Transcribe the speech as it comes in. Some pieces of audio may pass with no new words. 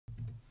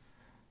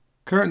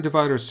Current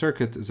divider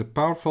circuit is a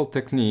powerful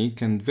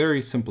technique and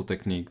very simple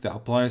technique that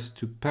applies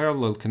to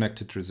parallel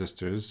connected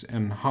resistors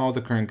and how the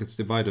current gets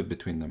divided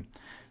between them.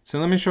 So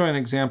let me show you an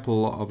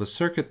example of a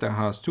circuit that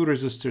has two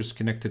resistors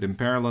connected in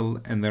parallel,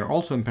 and they're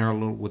also in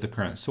parallel with a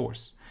current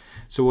source.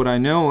 So what I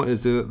know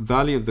is the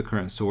value of the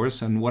current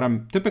source, and what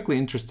I'm typically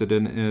interested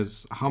in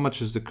is how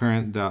much is the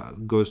current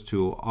that goes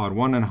to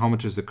R1 and how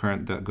much is the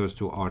current that goes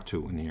to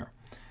R2 in here.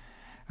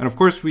 And of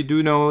course, we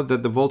do know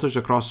that the voltage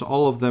across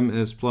all of them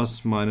is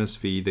plus minus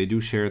V. They do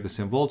share the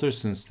same voltage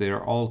since they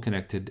are all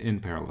connected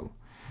in parallel.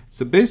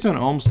 So based on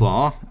Ohm's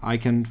law, I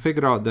can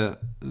figure out that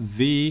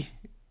V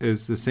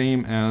is the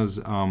same as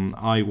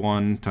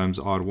I1 times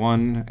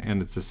R1,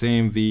 and it's the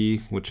same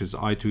V, which is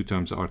I2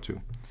 times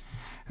R2.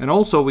 And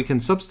also, we can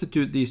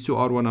substitute these two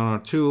R1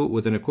 and R2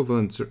 with an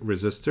equivalent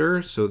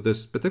resistor. So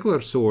this particular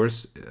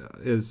source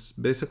is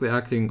basically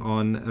acting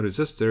on a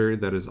resistor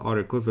that is R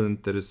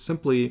equivalent, that is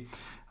simply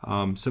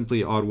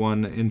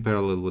R1 in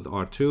parallel with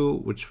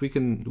R2, which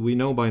we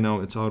know by now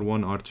it's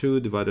R1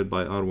 R2 divided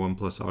by R1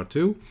 plus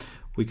R2.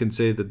 We can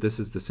say that this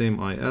is the same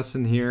IS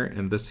in here,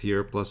 and this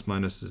here plus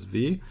minus is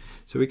V.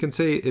 So we can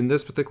say in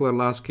this particular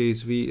last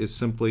case, V is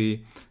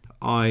simply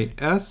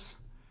IS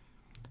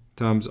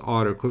times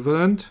R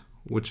equivalent,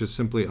 which is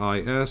simply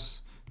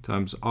IS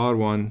times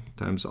R1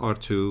 times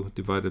R2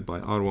 divided by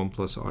R1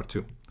 plus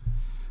R2.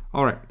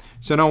 All right,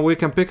 so now we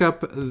can pick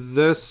up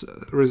this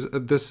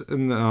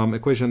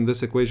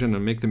equation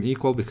and make them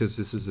equal, because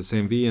this is the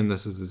same V and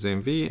this is the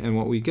same V. And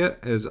what we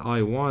get is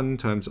I1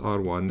 times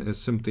R1 is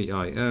simply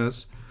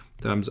IS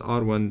times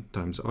R1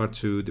 times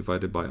R2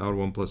 divided by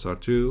R1 plus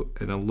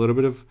R2. And a little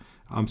bit of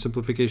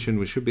simplification,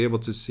 we should be able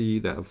to see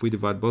that if we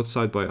divide both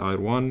sides by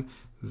R1,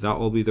 that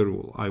will be the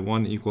rule.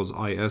 I1 equals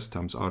IS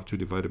times R2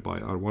 divided by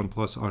R1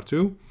 plus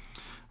R2.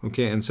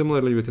 Okay, and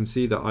similarly, we can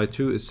see that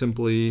I2 is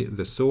simply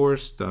the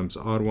source times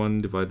R1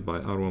 divided by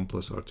R1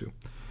 plus R2.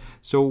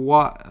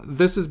 So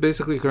this is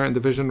basically current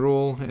division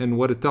rule, and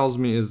what it tells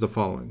me is the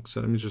following.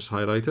 So let me just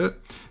highlight it.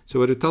 So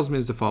what it tells me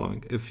is the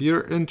following. If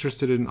you're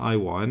interested in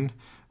I1,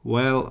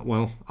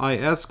 well,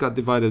 IS got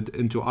divided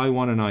into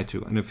I1 and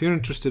I2. And if you're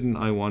interested in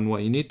I1,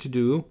 what you need to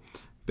do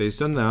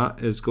based on that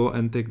is go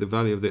and take the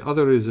value of the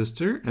other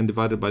resistor and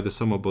divide it by the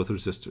sum of both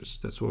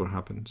resistors. That's what will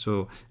happen.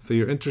 So if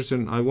you're interested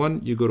in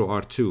I1, you go to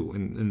R2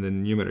 in the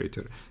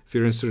numerator. If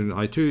you're interested in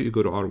I2, you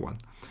go to R1.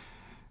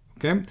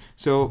 Okay,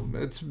 so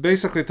it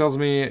basically tells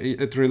me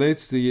it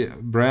relates the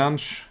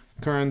branch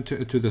current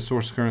to the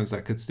source currents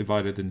that gets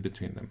divided in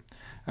between them.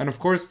 And of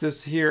course,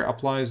 this here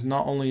applies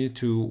not only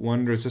to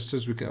one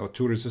resistors, or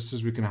two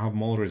resistors, we can have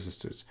more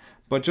resistors.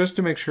 But just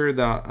to make sure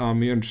that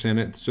you understand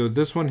it, so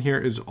this one here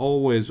is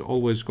always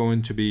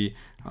going to be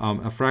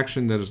a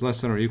fraction that is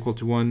less than or equal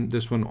to 1.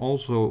 This one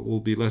also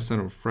will be less than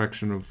a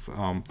fraction of,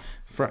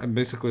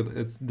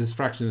 this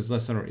fraction is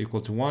less than or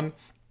equal to 1.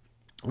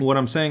 What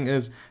I'm saying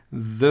is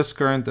this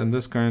current and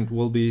this current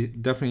will be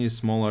definitely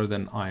smaller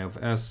than I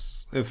of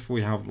S if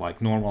we have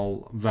like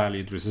normal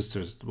valued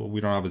resistors. Well,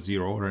 we don't have a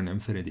 0 or an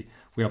infinity.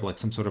 We have like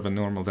some sort of a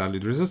normal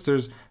valued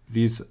resistors.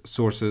 These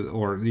sources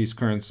or these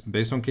currents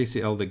based on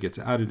KCL that gets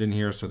added in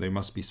here, so they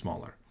must be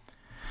smaller.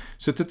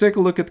 So to take a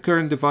look at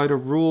current divider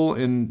rule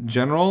in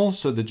general,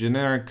 so the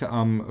generic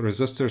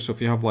resistor, so if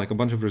you have like a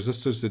bunch of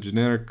resistors, the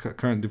generic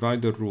current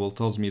divider rule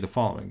tells me the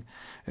following.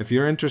 If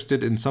you're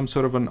interested in some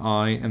sort of an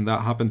I, and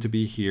that happened to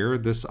be here,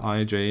 this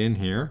IJ in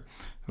here,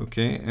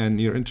 okay, and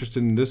you're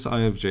interested in this I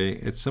of J,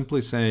 it's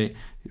simply say,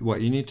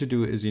 what you need to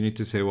do is you need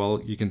to say,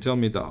 well, you can tell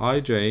me the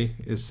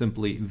IJ is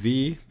simply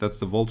V, that's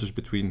the voltage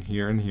between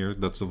here and here,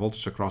 that's the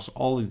voltage across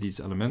all of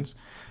these elements,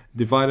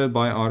 divided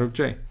by R of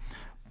J.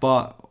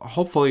 But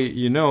hopefully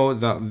you know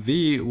that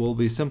V will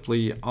be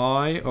simply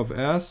I of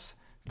S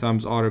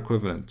times R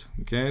equivalent.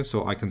 Okay,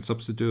 so I can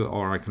substitute,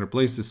 or I can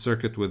replace this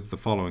circuit with the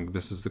following.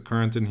 This is the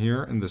current in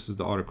here, and this is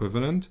the R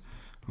equivalent.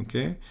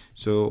 Okay,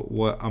 so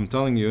what I'm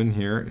telling you in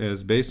here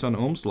is based on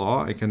Ohm's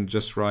law, I can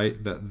just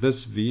write that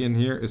this V in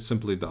here is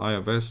simply the I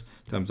of S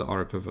times the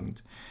R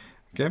equivalent.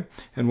 Okay,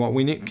 and what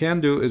we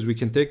can do is we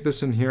can take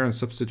this in here and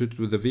substitute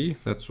with the V.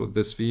 That's what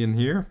this V in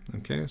here.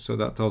 Okay, so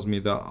that tells me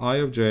that I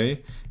of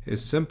J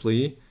is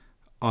simply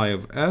I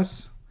of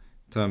S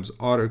times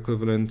R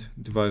equivalent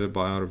divided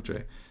by R of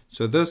J.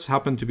 So this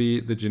happened to be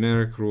the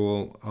generic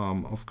rule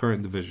of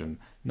current division,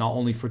 not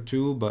only for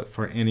 2, but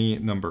for any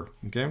number,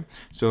 okay?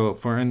 So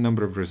for any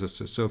number of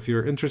resistors. So if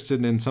you're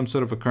interested in some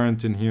sort of a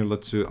current in here,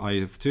 let's do I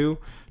of 2.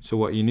 So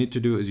what you need to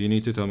do is you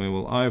need to tell me,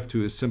 well, I of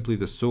 2 is simply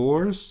the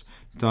source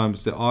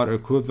times the R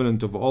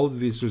equivalent of all of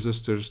these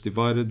resistors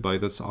divided by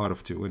this R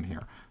of 2 in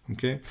here,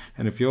 okay?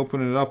 And if you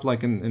open it up,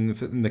 like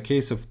in the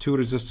case of 2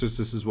 resistors,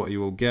 this is what you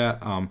will get.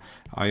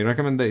 I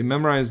recommend that you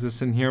memorize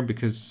this in here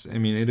because, I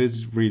mean, it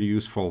is really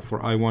useful. For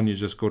I1, you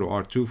just go to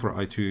R2. For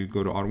I2, you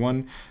go to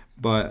R1.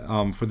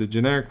 But for the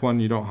generic one,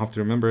 you don't have to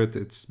remember it.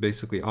 It's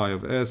basically I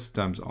of S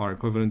times R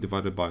equivalent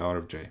divided by R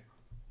of J.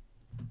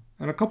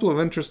 And a couple of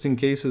interesting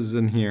cases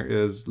in here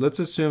is, let's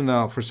assume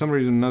that for some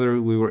reason or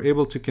another, we were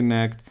able to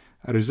connect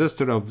a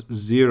resistor of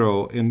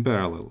 0 in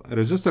parallel. A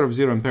resistor of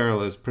 0 in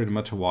parallel is pretty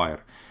much a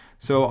wire.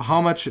 So how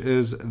much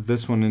is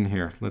this one in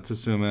here? Let's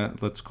assume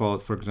it, let's call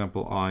it, for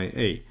example,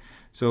 IA.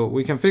 So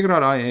we can figure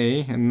out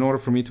IA, and in order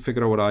for me to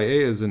figure out what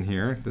IA is in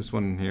here, this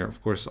one in here,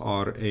 of course,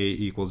 RA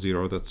equals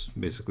 0, that's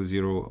basically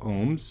 0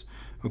 ohms.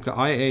 Okay,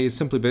 IA is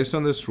simply based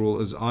on this rule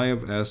is I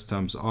of S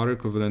times R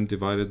equivalent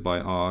divided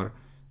by RA,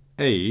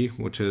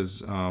 which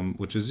is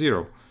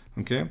 0.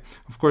 Okay,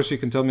 of course you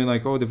can tell me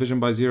like, oh, division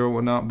by 0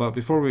 or not, but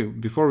before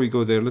we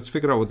go there, let's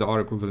figure out what the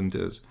R equivalent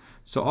is.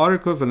 So R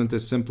equivalent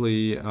is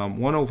simply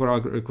 1 over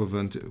R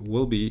equivalent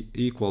will be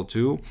equal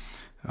to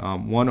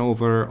 1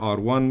 over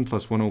R1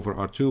 plus 1 over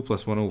R2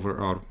 plus 1 over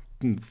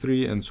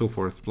R3 and so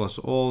forth, plus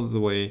all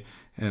the way,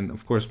 and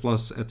of course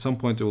plus at some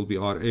point it will be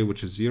RA,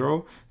 which is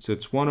 0. So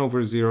it's 1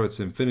 over 0, it's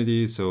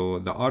infinity. So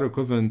the R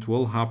equivalent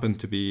will happen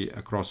to be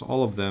across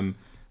all of them.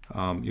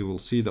 You will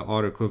see the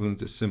R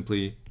equivalent is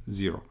simply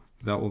 0.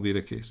 That will be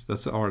the case.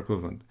 That's the R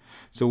equivalent.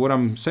 So what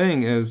I'm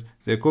saying is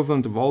the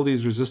equivalent of all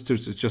these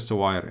resistors is just a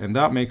wire. And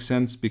that makes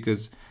sense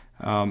because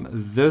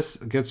this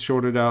gets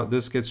shorted out,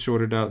 this gets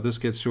shorted out, this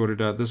gets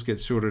shorted out, this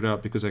gets shorted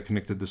out because I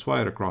connected this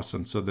wire across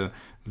them. So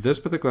this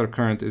particular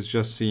current is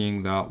just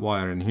seeing that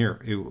wire in here.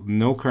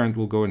 No current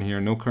will go in here,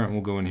 no current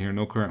will go in here,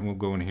 no current will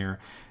go in here.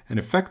 And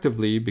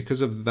effectively,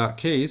 because of that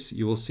case,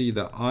 you will see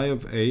that I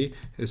of A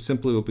is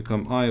simply will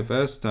become I of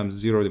S times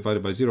 0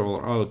 divided by 0, or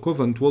R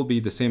equivalent will be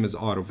the same as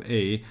R of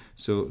A.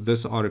 So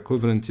this R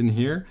equivalent in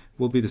here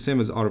will be the same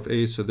as R of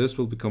A. So this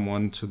will become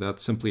 1. So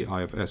that's simply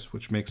I of S,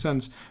 which makes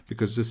sense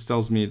because this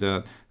tells me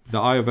that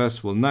the I of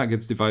S will not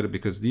get divided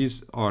because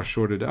these are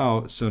shorted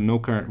out. So no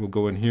current will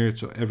go in here.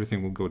 So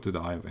everything will go to the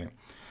I of A.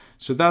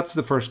 So that's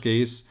the first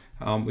case.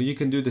 You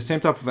can do the same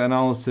type of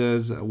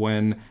analysis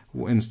when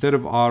instead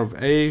of R of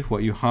A,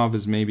 what you have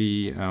is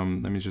maybe,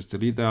 let me just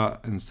delete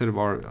that. Instead of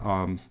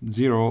R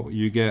 0,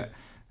 you get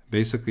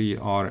basically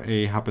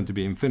RA happen to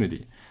be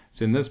infinity.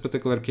 So in this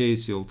particular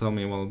case, you'll tell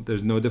me, well,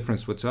 there's no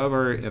difference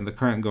whatsoever. And the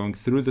current going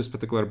through this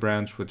particular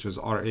branch, which is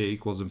RA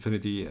equals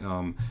infinity,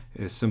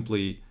 is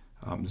simply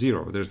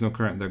 0. There's no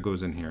current that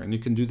goes in here. And you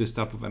can do this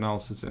type of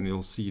analysis and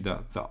you'll see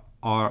that the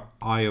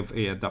I of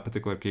A at that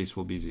particular case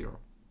will be 0.